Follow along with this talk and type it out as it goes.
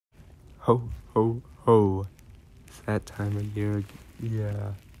Ho, ho, ho. It's that time of year.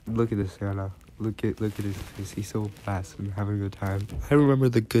 Yeah. Look at this Santa. Look at his face. He's so fast and having a good time. I remember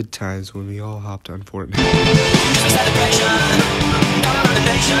the good times when we all hopped on Fortnite.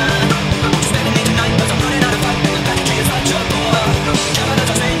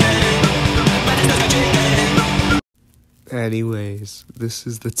 Anyways, this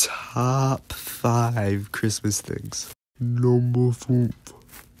is the top 5 Christmas things. Number 4.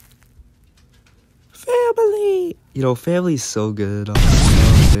 Family! You know, family's so good. I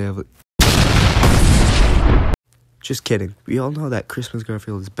love family. Just kidding. We all know that Christmas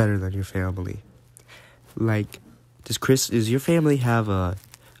Garfield is better than your family. Like, does your family have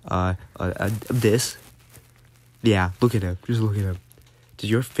this? Yeah, look at him. Just look at him.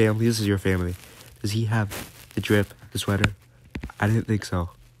 This is your family. Does he have the drip, the sweater? I didn't think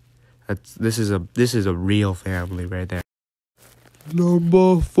so. This is a real family right there.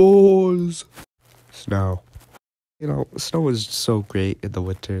 Number 4's snow. You know, snow is so great in the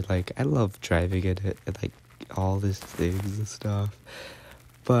winter. Like, I love driving in it and like all these things and stuff.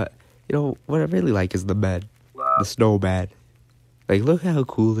 But you know what I really like is the men, the snowman. Like, look how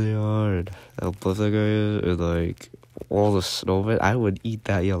cool they are and how perfect and like all the snowmen. I would eat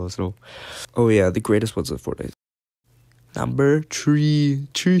that yellow snow. Oh yeah, the greatest ones in Fortnite. Number 3.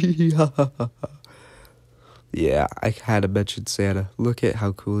 Yeah, I had to mention Santa. Look at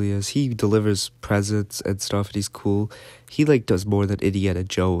how cool he is. He delivers presents and stuff, and he's cool. He, like, does more than Indiana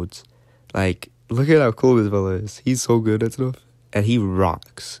Jones. Like, look at how cool this fella is. He's so good at stuff. And he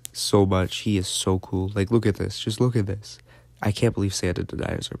rocks so much. He is so cool. Like, look at this. Just look at this. I can't believe Santa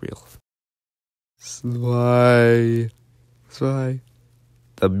deniers are real. Sly.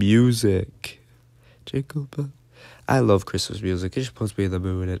 The music. Jingle bell. I love Christmas music. It just puts me in the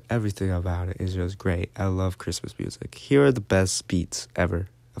mood, and everything about it is just great. I love Christmas music. Here are the best beats ever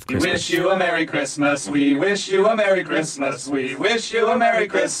of Christmas. We wish you a Merry Christmas. We wish you a Merry Christmas. We wish you a Merry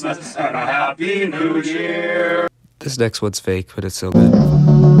Christmas and a Happy New Year. This next one's fake, but it's so good.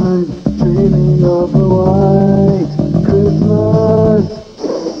 Dreaming of a white Christmas.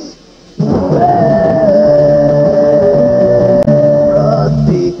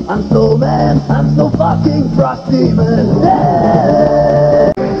 I'm so mad, I'm so fucking frosty, man.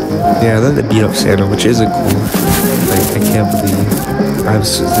 Yeah, then they beat up Santa, which isn't cool. Like, I can't believe.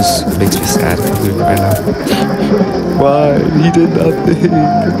 This makes me sad right now. Why? He did nothing.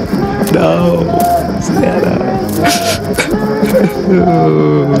 No, Santa.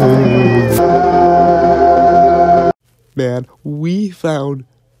 Man, we found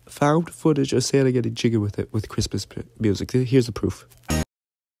footage of Santa getting jiggy with it with Christmas music. Here's the proof.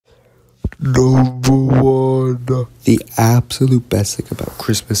 Number 1. The absolute best thing about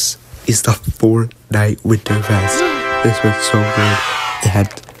Christmas is the Fortnite Winter Fest. This was so good. It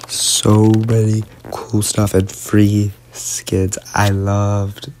had so many cool stuff and free skins. I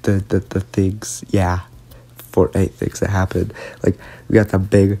loved the things, Fortnite things that happened. Like, we got the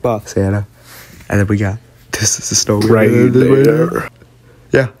big Santa, and then we got this is the snowman right there.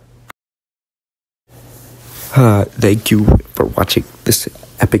 Yeah. Thank you for watching this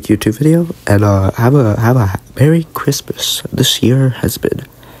epic YouTube video, and have a Merry Christmas. This year has been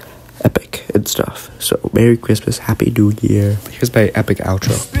epic and stuff. So Merry Christmas, Happy New Year. Here's my epic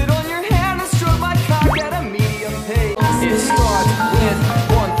outro.